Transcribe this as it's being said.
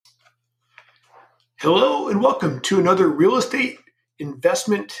Hello and welcome to another Real Estate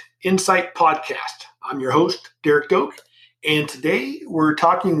Investment Insight podcast. I'm your host, Derek Doak, and today we're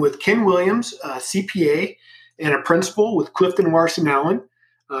talking with Ken Williams, a CPA and a principal with CliftonLarsenAllen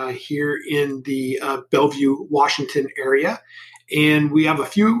here in the Bellevue, Washington area. And we have a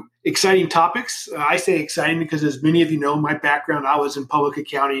few exciting topics. I say exciting because, as many of you know, my background, I was in public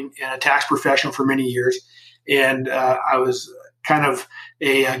accounting and a tax professional for many years. And I was kind of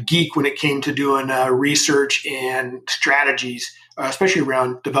a geek when it came to doing research and strategies, especially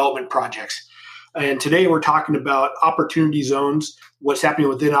around development projects. And today we're talking about opportunity zones, what's happening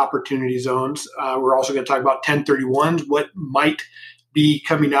within opportunity zones. We're also going to talk about 1031s, what might be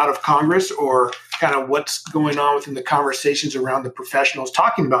coming out of Congress, or kind of what's going on within the conversations around the professionals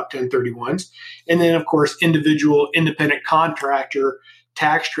talking about 1031s. And then, of course, individual independent contractor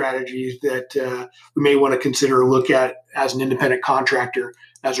tax strategies that we may want to consider or look at as an independent contractor,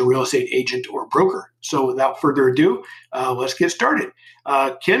 as a real estate agent or broker. So without further ado, let's get started.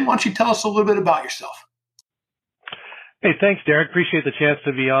 Ken, why don't you tell us a little bit about yourself? Hey, thanks, Derek. Appreciate the chance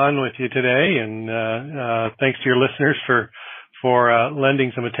to be on with you today. And thanks to your listeners for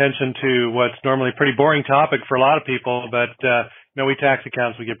lending some attention to what's normally a pretty boring topic for a lot of people, but we tax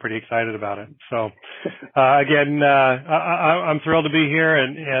accountants, we get pretty excited about it. So again, I'm thrilled to be here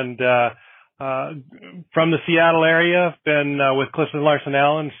and from the Seattle area. I've been with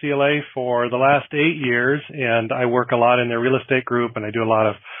CliftonLarsenAllen, CLA, for the last 8 years, and I work a lot in their real estate group, and I do a lot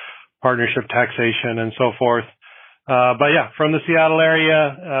of partnership taxation and so forth. But yeah, from the Seattle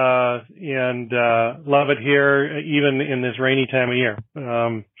area, and love it here, even in this rainy time of year.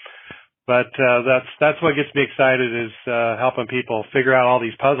 But that's what gets me excited, is helping people figure out all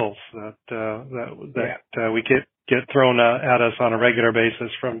these puzzles that we get thrown at us on a regular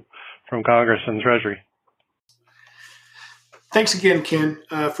basis from Congress and Treasury. Thanks again, Ken,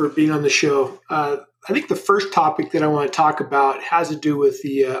 for being on the show. I think the first topic that I want to talk about has to do with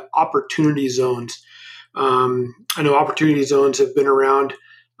the opportunity zones. I know opportunity zones have been around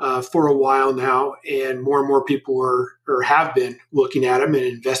for a while now, and more people or have been looking at them and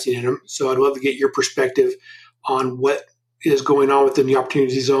investing in them. So I'd love to get your perspective on what is going on within the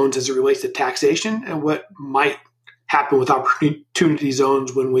opportunity zones as it relates to taxation, and what might happen with opportunity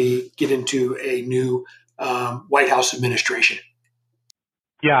zones when we get into a new White House administration.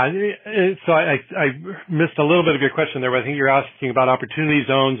 Yeah, so I missed a little bit of your question there, but I think you're asking about opportunity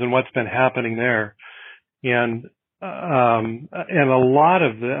zones and what's been happening there. And a lot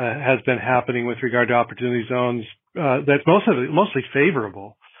of has been happening with regard to opportunity zones that's mostly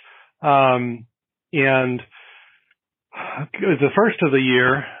favorable. And the first of the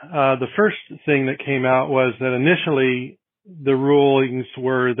year, the first thing that came out was that initially the rulings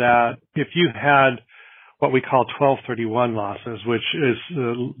were that if you had what we call 1231 losses, which is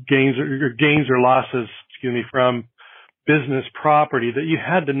gains or losses, from business property, that you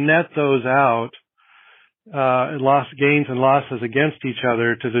had to net those out, gains and losses against each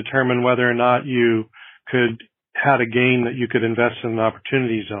other, to determine whether or not you had a gain that you could invest in an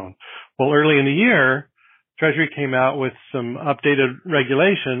opportunity zone. Well, early in the year, Treasury came out with some updated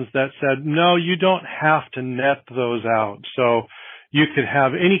regulations that said, no, you don't have to net those out. So you could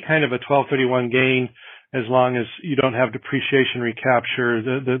have any kind of a 1231 gain as long as you don't have depreciation recapture.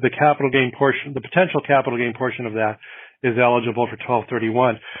 The capital gain portion, the potential capital gain portion of that, is eligible for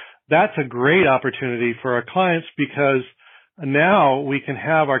 1231. That's a great opportunity for our clients, because now we can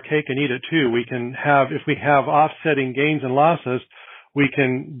have our cake and eat it too. We can have, if we have offsetting gains and losses, we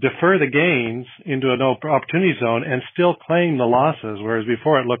can defer the gains into an opportunity zone and still claim the losses, whereas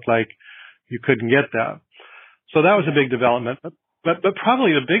before it looked like you couldn't get that. So that was a big development. But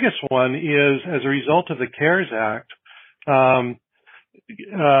probably the biggest one is, as a result of the CARES Act, there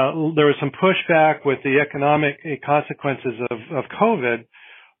was some pushback with the economic consequences of COVID,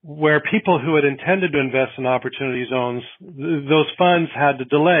 where people who had intended to invest in opportunity zones, those funds had to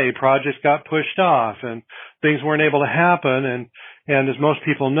delay. Projects got pushed off and things weren't able to happen. And as most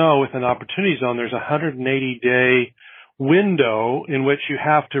people know, with an opportunity zone, there's a 180-day window in which you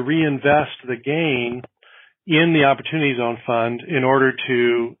have to reinvest the gain in the opportunity zone fund in order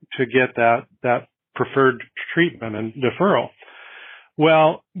to get that preferred treatment and deferral.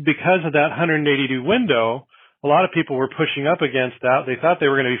 Well, because of that 180-day window, a lot of people were pushing up against that. They thought they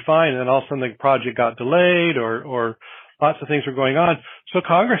were going to be fine, and then all of a sudden the project got delayed, or lots of things were going on. So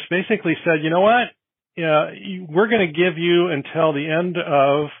Congress basically said, you know what? We're going to give you until the end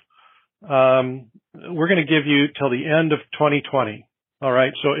of 2020. All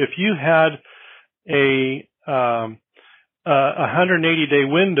right. So if you had a 180-day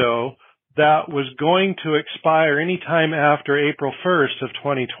window that was going to expire anytime after April 1st of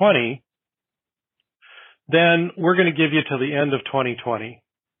 2020, then we're going to give you till the end of 2020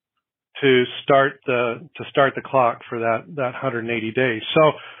 to start the clock for that 180 days. So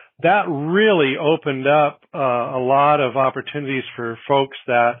that really opened up a lot of opportunities for folks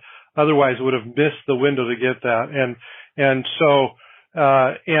that otherwise would have missed the window to get that. And so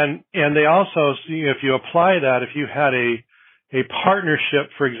they also see, if you apply that, if you had a partnership,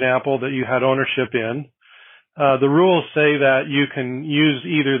 for example, that you had ownership in, the rules say that you can use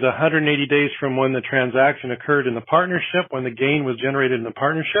either the 180 days from when the transaction occurred in the partnership, when the gain was generated in the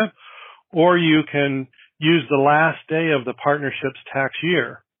partnership, or you can use the last day of the partnership's tax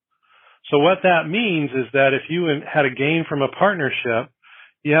year. So what that means is that if you had a gain from a partnership,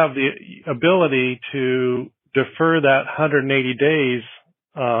 you have the ability to defer that 180 days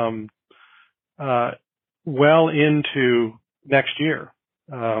well into next year.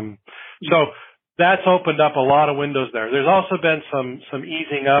 So that's opened up a lot of windows there. There's also been some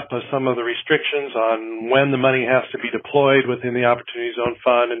easing up of some of the restrictions on when the money has to be deployed within the Opportunity Zone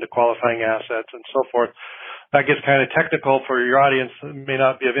Fund into qualifying assets and so forth. That gets kind of technical for your audience. It may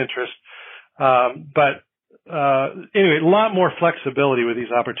not be of interest. But anyway, a lot more flexibility with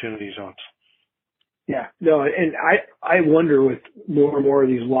these Opportunity Zones. Yeah, no, and I wonder with more and more of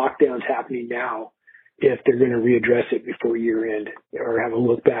these lockdowns happening now, if they're going to readdress it before year end or have a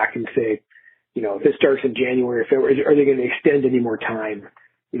look back and say, if it starts in January or February, are they going to extend any more time,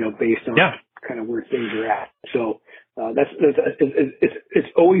 based on kind of where things are at? So it's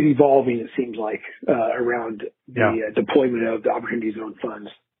always evolving, it seems like, around the deployment of the Opportunity Zone funds.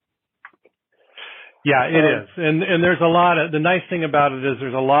 Yeah, it is. And there's the nice thing about it is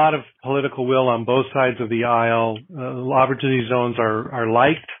there's a lot of political will on both sides of the aisle. Opportunity zones are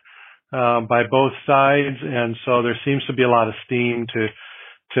liked by both sides, and so there seems to be a lot of steam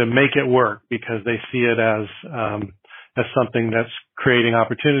to make it work because they see it as something that's creating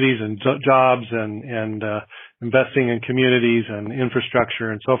opportunities and jobs and investing in communities and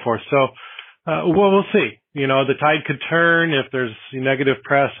infrastructure and so forth. So we'll see. The tide could turn if there's negative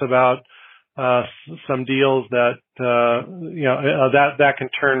press about some deals that can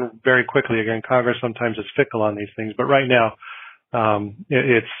turn very quickly. Again, Congress sometimes is fickle on these things, but right now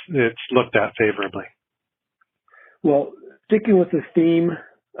it's looked at favorably. Well, sticking with the theme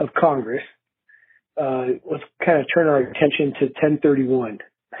of Congress, let's kind of turn our attention to 1031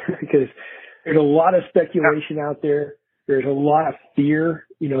 because there's a lot of speculation out there. There's a lot of fear.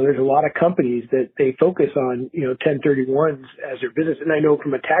 There's a lot of companies that they focus on, 1031s as their business. And I know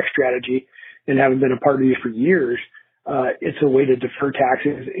from a tax strategy, and having been a part of these for years, it's a way to defer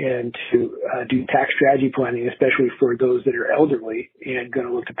taxes and to do tax strategy planning, especially for those that are elderly and going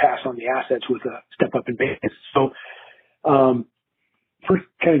to look to pass on the assets with a step up in basis. So, first,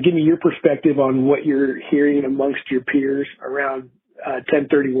 kind of give me your perspective on what you're hearing amongst your peers around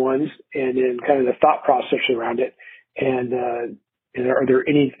 1031s, and then kind of the thought process around it. And are there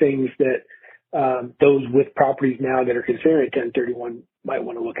any things that those with properties now that are considering 1031 might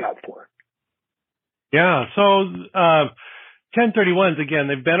want to look out for? Yeah, so 1031s, again,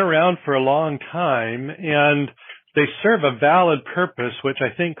 they've been around for a long time, and they serve a valid purpose, which I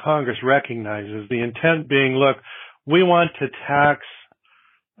think Congress recognizes. The intent being, look, we want to tax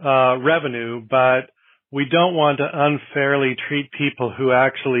revenue, but we don't want to unfairly treat people who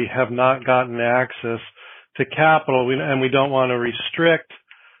actually have not gotten access to capital, and we don't want to restrict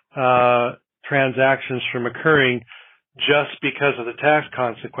transactions from occurring just because of the tax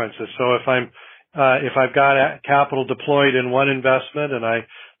consequences. So if I've got capital deployed in one investment and I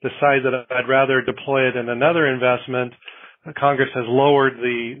decide that I'd rather deploy it in another investment, Congress has lowered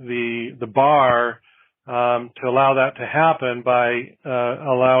the bar to allow that to happen by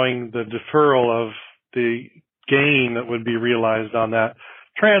allowing the deferral of the gain that would be realized on that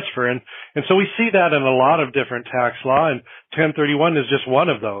transfer. And so we see that in a lot of different tax law, and 1031 is just one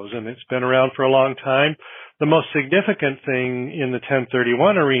of those, and it's been around for a long time. The most significant thing in the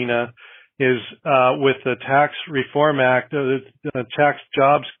 1031 arena is with the Tax Reform Act, the Tax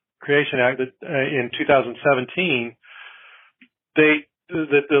Jobs Creation Act in 2017,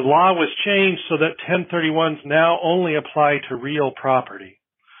 the law was changed so that 1031s now only apply to real property.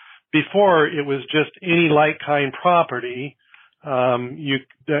 Before, it was just any like-kind property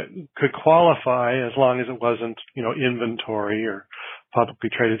that could qualify as long as it wasn't, inventory or publicly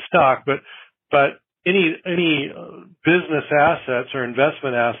traded stock. But any business assets or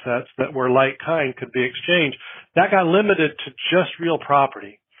investment assets that were like kind could be exchanged. That got limited to just real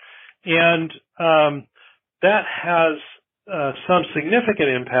property. And that has some significant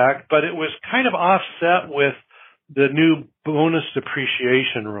impact, but it was kind of offset with the new bonus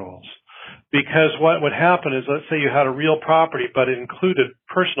depreciation rules. Because what would happen is, let's say you had a real property, but it included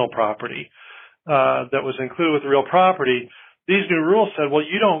personal property. that was included with the real property, these new rules said, well,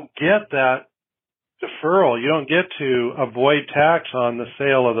 you don't get that deferral. You don't get to avoid tax on the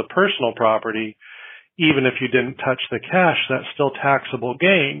sale of the personal property, even if you didn't touch the cash. That's still taxable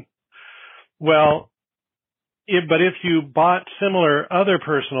gain. Well, but if you bought similar other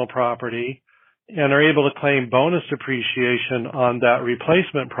personal property and are able to claim bonus depreciation on that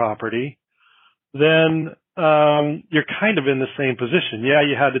replacement property, then you're kind of in the same position. Yeah,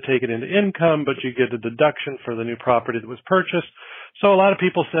 you had to take it into income, but you get a deduction for the new property that was purchased. So a lot of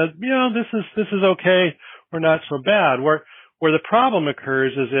people said, this is okay. We're not so bad. Where the problem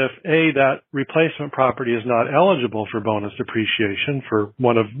occurs is if that replacement property is not eligible for bonus depreciation for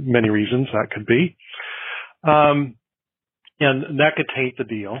one of many reasons. That could be. And that could taint the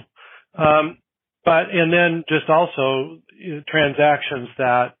deal. And then just also transactions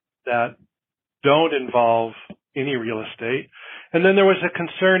that don't involve any real estate. And then there was a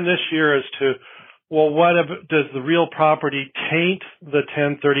concern this year as to, well, does the real property taint the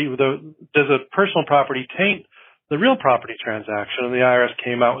 1030, does a personal property taint the real property transaction? And the IRS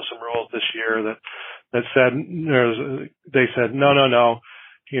came out with some rules this year that said, they said, no.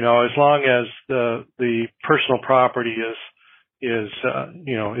 As long as the personal property is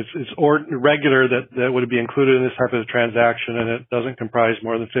regular, that would be included in this type of transaction, and it doesn't comprise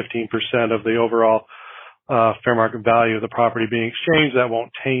more than 15% of the overall fair market value of the property being exchanged, that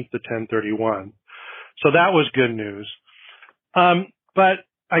won't taint the 1031. So that was good news. But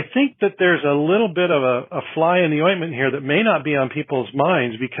I think that there's a little bit of a fly in the ointment here that may not be on people's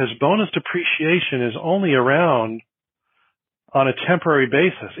minds, because bonus depreciation is only around on a temporary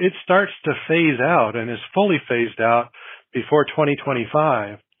basis. It starts to phase out and is fully phased out before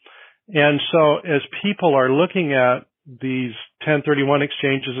 2025. And so as people are looking at these 1031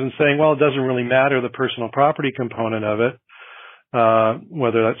 exchanges and saying, well, it doesn't really matter the personal property component of it,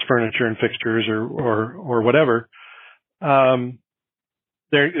 whether that's furniture and fixtures or whatever,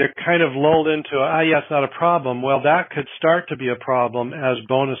 they're kind of lulled into, yeah, it's not a problem. Well, that could start to be a problem as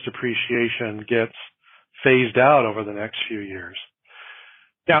bonus depreciation gets phased out over the next few years.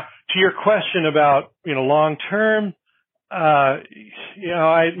 Now, to your question about, long term,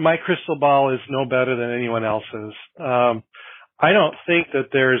 my crystal ball is no better than anyone else's. I don't think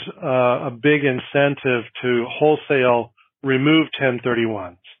that there's a big incentive to wholesale remove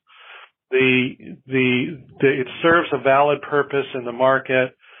 1031s. It serves a valid purpose in the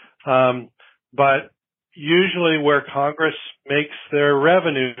market, but usually where Congress makes their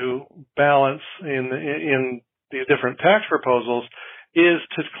revenue balance in these different tax proposals is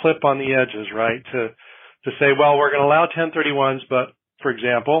to clip on the edges, right? To say, well, we're going to allow 1031s, but for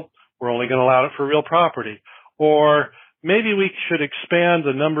example, we're only going to allow it for real property. Or maybe we should expand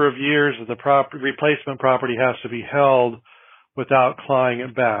the number of years that the replacement property has to be held without clawing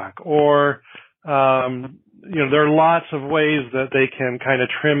it back. Or, there are lots of ways that they can kind of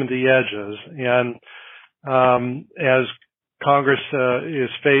trim the edges. And as Congress is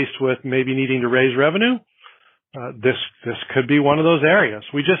faced with maybe needing to raise revenue, this could be one of those areas.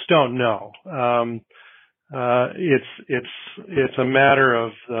 We just don't know. It's a matter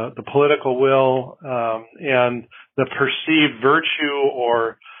of the political will and the perceived virtue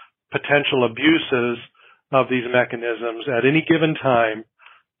or potential abuses of these mechanisms at any given time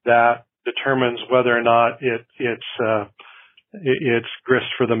that determines whether or not it's grist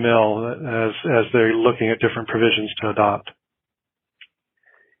for the mill as they're looking at different provisions to adopt.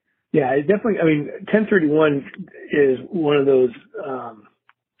 Yeah, it definitely. 1031 is one of those,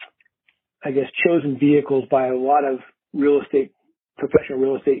 chosen vehicles by a lot of professional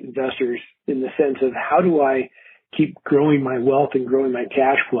real estate investors, in the sense of, how do I keep growing my wealth and growing my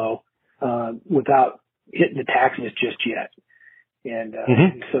cash flow without hitting the taxes just yet? And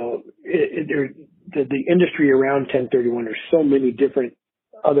so the industry around 1031, there's so many different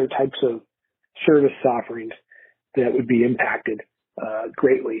other types of service offerings that would be impacted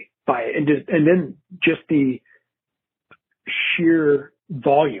greatly by it. And then just the sheer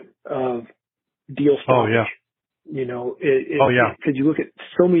volume of deal stoppage. Oh, yeah. Because you look at,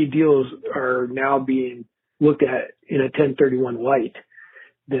 so many deals are now being looked at in a 1031 light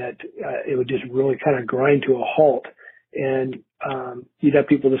that it would just really kind of grind to a halt. And you'd have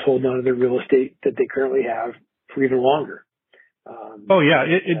people just holding on to their real estate that they currently have for even longer.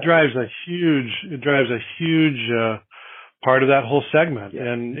 It drives a huge part of that whole segment.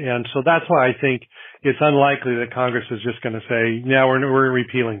 Yeah. And so that's why I think it's unlikely that Congress is just going to say, yeah, we're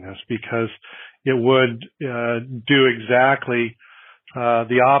repealing this, because it would do exactly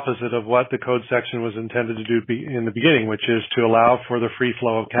the opposite of what the code section was intended to do in the beginning, which is to allow for the free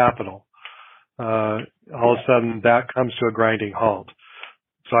flow of capital. All of a sudden, that comes to a grinding halt.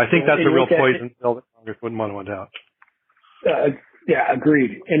 So I think that's a real poison pill that Congress wouldn't want to adopt. Yeah,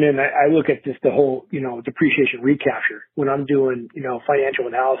 agreed. And then I look at just the whole, depreciation recapture when I'm doing, financial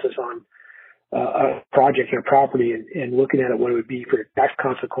analysis on a project or a property and looking at it, what it would be for tax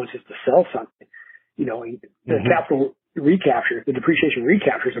consequences to sell something. The capital recapture, the depreciation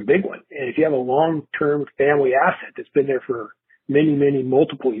recapture is a big one. And if you have a long-term family asset that's been there for many, many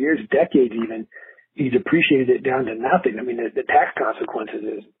multiple years, decades even, you depreciated it down to nothing. I mean, the tax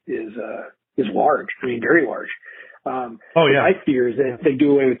consequences is large. I mean, very large. My fear is that they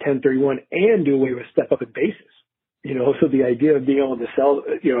do away with 1031 and do away with step up in basis. So the idea of being able to sell,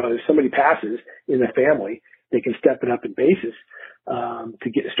 if somebody passes in the family, they can step it up in basis to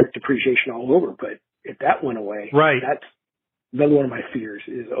get strict depreciation all over. But if that went away, that's another one of my fears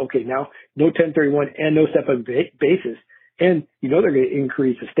is, okay, now no 1031 and no step up in basis. And they're going to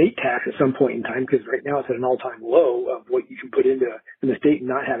increase estate tax at some point in time because right now it's at an all-time low of what you can put into the state and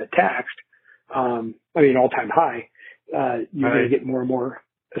not have it taxed. All-time high. You're going to get more and more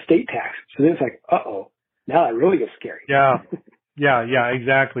estate tax. So then it's like, now that really gets scary. Yeah,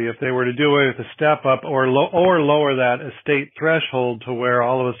 exactly. If they were to do away with a step up or lower that estate threshold to where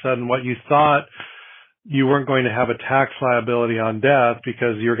all of a sudden what you thought you weren't going to have a tax liability on death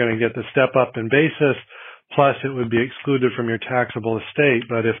because you're going to get the step up in basis, plus it would be excluded from your taxable estate.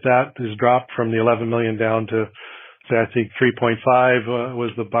 But if that is dropped from the 11 million down to, say, I think 3.5 was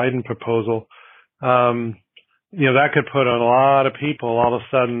the Biden proposal, that could put a lot of people all of a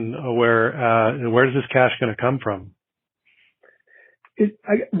sudden where's this cash going to come from?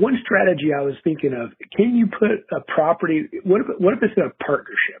 One strategy I was thinking of, can you put a property, what if it's in a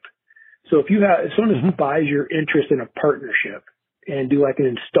partnership? So if someone buys your interest in a partnership and do like an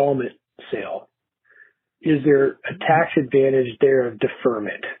installment sale, is there a tax advantage there of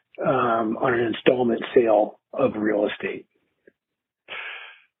deferment on an installment sale of real estate?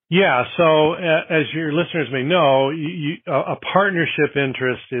 Yeah. So as your listeners may know, a partnership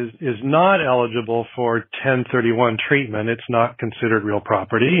interest is not eligible for 1031 treatment. It's not considered real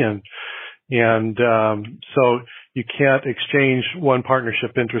property. And so you can't exchange one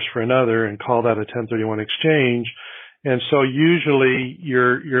partnership interest for another and call that a 1031 exchange. And so usually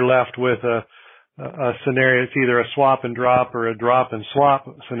you're left with a scenario. It's either a swap and drop or a drop and swap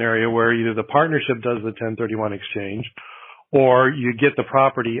scenario where either the partnership does the 1031 exchange, or you get the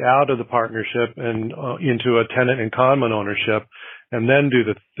property out of the partnership and into a tenant in common ownership and then do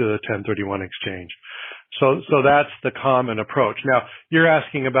the 1031 exchange. So that's the common approach. Now, you're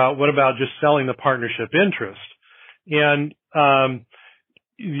asking about what about just selling the partnership interest? And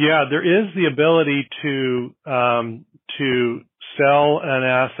there is the ability to sell an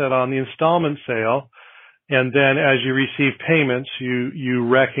asset on the installment sale, and then as you receive payments, you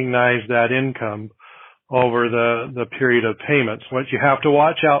recognize that income over the period of payments. What you have to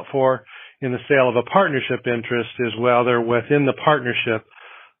watch out for in the sale of a partnership interest is, well, they're within the partnership,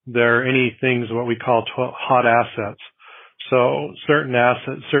 there are any things what we call hot assets. So certain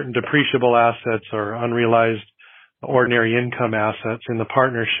assets, certain depreciable assets or unrealized ordinary income assets in the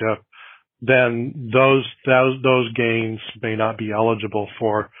partnership, then those gains may not be eligible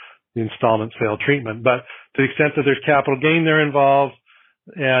for the installment sale treatment. But to the extent that there's capital gain there involved,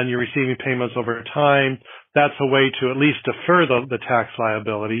 and you're receiving payments over time, that's a way to at least defer the tax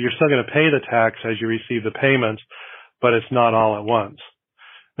liability. You're still going to pay the tax as you receive the payments, but it's not all at once.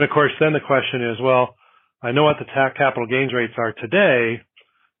 And of course, then the question is, well, I know what the capital gains rates are today.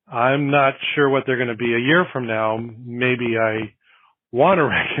 I'm not sure what they're going to be a year from now. Maybe I want to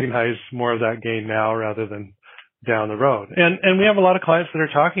recognize more of that gain now rather than down the road. And we have a lot of clients that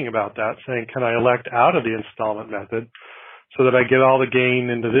are talking about that, saying, can I elect out of the installment method so that I get all the gain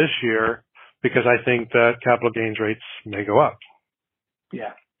into this year because I think that capital gains rates may go up.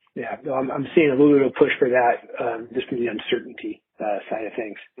 Yeah. No, I'm seeing a little bit of push for that, just from the uncertainty side of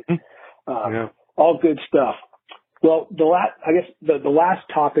things. All good stuff. Well, the last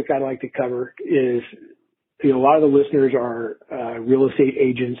topic I'd like to cover is, a lot of the listeners are real estate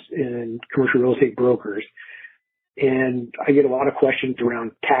agents and commercial real estate brokers, and I get a lot of questions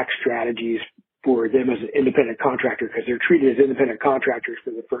around tax strategies for them as an independent contractor because they're treated as independent contractors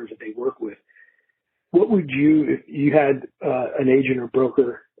for the firms that they work with. What would you, if you had an agent or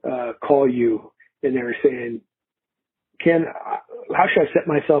broker call you and they were saying, Ken, how should I set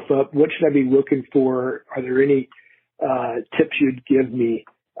myself up? What should I be looking for? Are there any tips you'd give me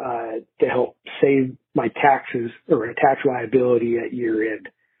to help save my taxes or a tax liability at year end?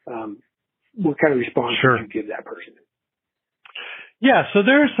 What kind of response would you give that person? Yeah, so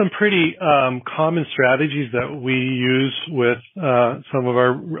there are some pretty common strategies that we use with some of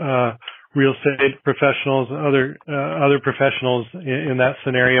our real estate professionals, other professionals in that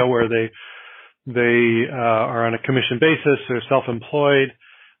scenario where they are on a commission basis or self-employed.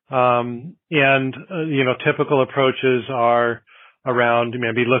 Typical approaches are around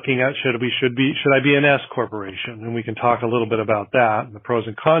maybe looking at should I be an S corporation? And we can talk a little bit about that and the pros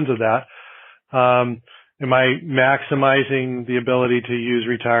and cons of that. Am I maximizing the ability to use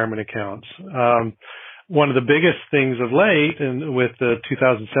retirement accounts? One of the biggest things of late, and with the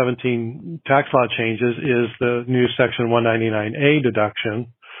 2017 tax law changes, is the new Section 199A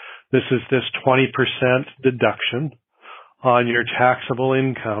deduction. This is this 20% deduction on your taxable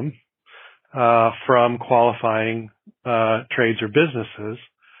income from qualifying trades or businesses,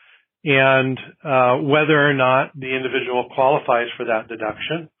 and whether or not the individual qualifies for that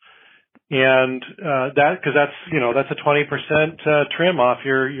deduction. And because that's a 20% trim off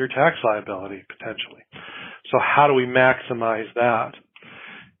your tax liability potentially. So how do we maximize that?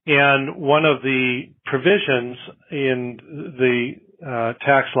 And one of the provisions in the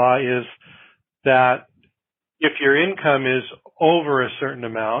tax law is that if your income is over a certain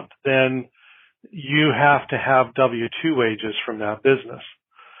amount, then you have to have W-2 wages from that business.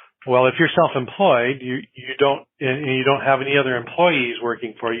 Well, if you're self-employed, you don't have any other employees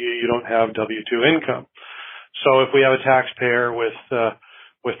working for you, you don't have W-2 income. So if we have a taxpayer with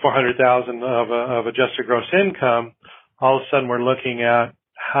 $400,000 of adjusted gross income, all of a sudden we're looking at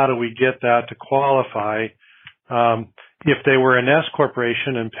how do we get that to qualify. If they were an S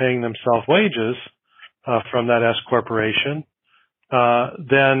corporation and paying themselves wages from that S corporation,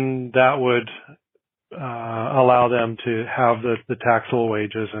 then that would allow them to have the taxable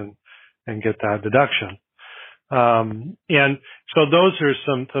wages and get that deduction. And so those are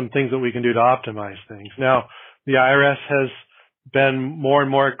some things that we can do to optimize things. Now, the IRS has been more and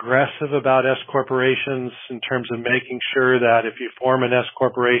more aggressive about S corporations in terms of making sure that if you form an S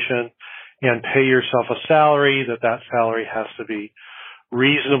corporation and pay yourself a salary, that salary has to be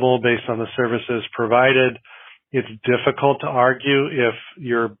reasonable based on the services provided. It's difficult to argue if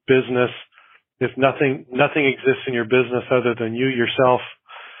your business, if nothing exists in your business other than you yourself,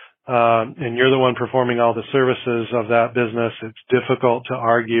 and you're the one performing all the services of that business. It's difficult to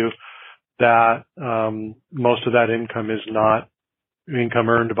argue that most of that income is not income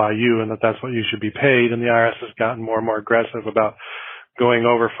earned by you, and that's what you should be paid. And the IRS has gotten more and more aggressive about going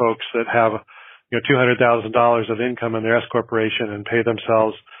over folks that have $200,000 of income in their S corporation and pay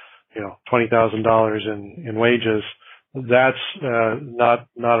themselves $20,000 in wages. That's not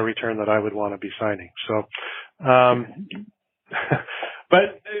a return that I would want to be signing. So,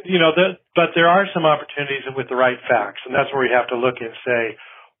 but there are some opportunities with the right facts, and that's where we have to look and say,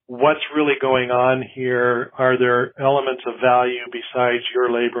 what's really going on here? Are there elements of value besides your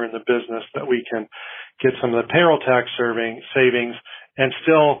labor in the business that we can get some of the payroll tax savings and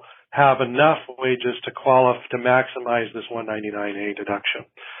still have enough wages to qualify to maximize this 199A deduction?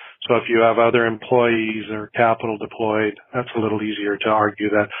 So if you have other employees or capital deployed, that's a little easier to argue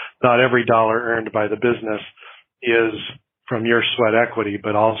that not every dollar earned by the business is from your sweat equity,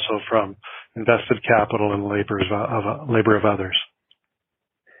 but also from invested capital and labor of others.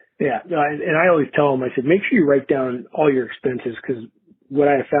 Yeah, and I always tell them, I said, make sure you write down all your expenses, because what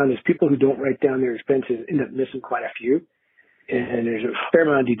I have found is people who don't write down their expenses end up missing quite a few. And there's a fair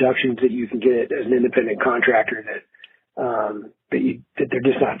amount of deductions that you can get as an independent contractor that they're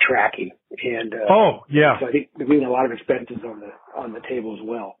just not tracking. And so I think there's a lot of expenses on the table as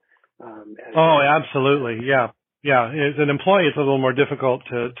well. Absolutely, yeah. As an employee, it's a little more difficult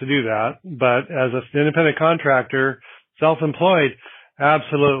to do that, but as an independent contractor, self-employed,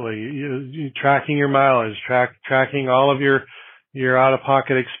 absolutely. You tracking your mileage, tracking all of your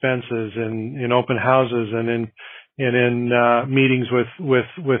out-of-pocket expenses in open houses and in meetings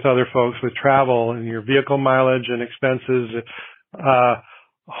with other folks, with travel and your vehicle mileage and expenses,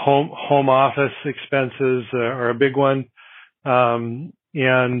 home office expenses are a big one,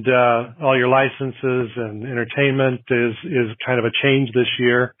 and all your licenses and entertainment is kind of a change this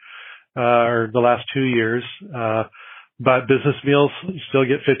year or the last 2 years. But business meals, you still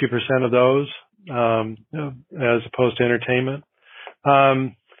get 50% of those as opposed to entertainment.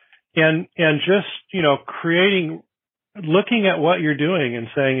 And just looking at what you're doing and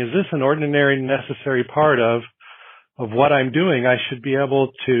saying, is this an ordinary necessary part of what I'm doing? I should be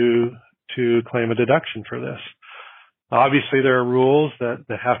able to claim a deduction for this. Obviously, there are rules that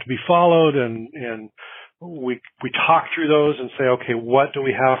have to be followed, and we talk through those and say, okay, what do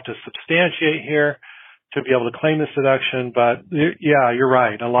we have to substantiate here to be able to claim this deduction? But yeah, you're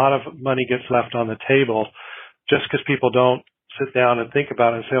right. A lot of money gets left on the table just because people don't sit down and think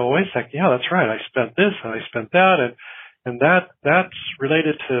about it and say, well, wait a second, yeah, that's right. I spent this and I spent that. And that's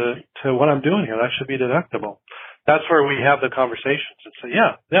related to what I'm doing here. That should be deductible. That's where we have the conversations and say,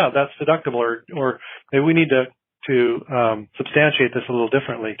 yeah, that's deductible, or maybe we need to substantiate this a little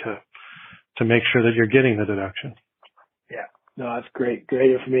differently to make sure that you're getting the deduction. Yeah, no, that's great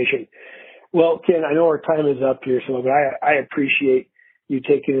information. Well, Ken, I know our time is up here, but I appreciate you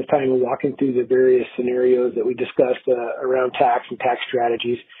taking the time and walking through the various scenarios that we discussed around tax and tax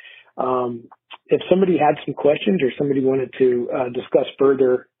strategies. If somebody had some questions or somebody wanted to discuss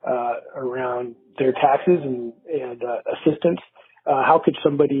further around their taxes and assistance, how could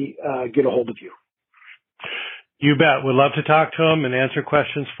somebody get a hold of you? You bet. We'd love to talk to them and answer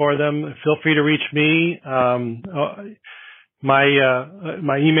questions for them. Feel free to reach me. My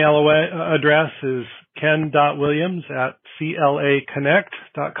email address is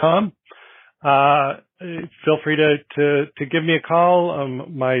ken.williams@claconnect.com. Feel free to give me a call.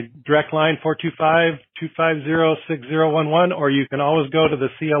 My direct line 425-250-6011, or you can always go to the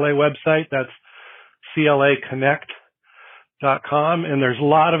CLA website. That's claconnect.com, and there's a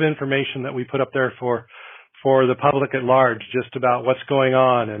lot of information that we put up there for the public at large, just about what's going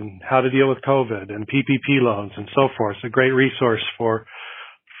on and how to deal with COVID and PPP loans and so forth. It's a great resource for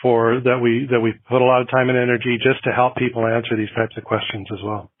that we put a lot of time and energy just to help people answer these types of questions as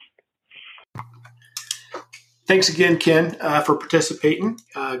well. Thanks again, Ken, for participating.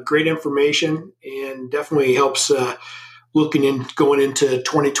 Great information, and definitely helps going into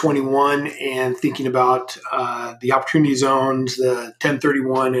 2021 and thinking about the opportunity zones, the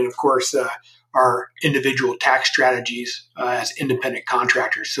 1031, and of course our individual tax strategies as independent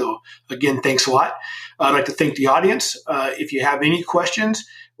contractors. So again, thanks a lot. I'd like to thank the audience. If you have any questions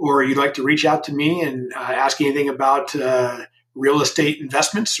or you'd like to reach out to me and ask anything about real estate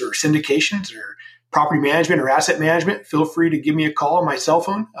investments or syndications or property management or asset management, feel free to give me a call on my cell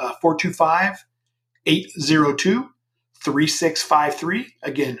phone, 425-802-3653.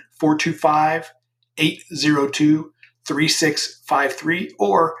 Again, 425-802-3653,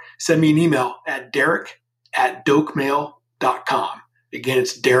 or send me an email at derek@dokemail.com. Again,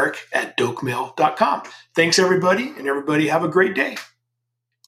 it's derek@dokemail.com. Thanks, everybody, and everybody have a great day.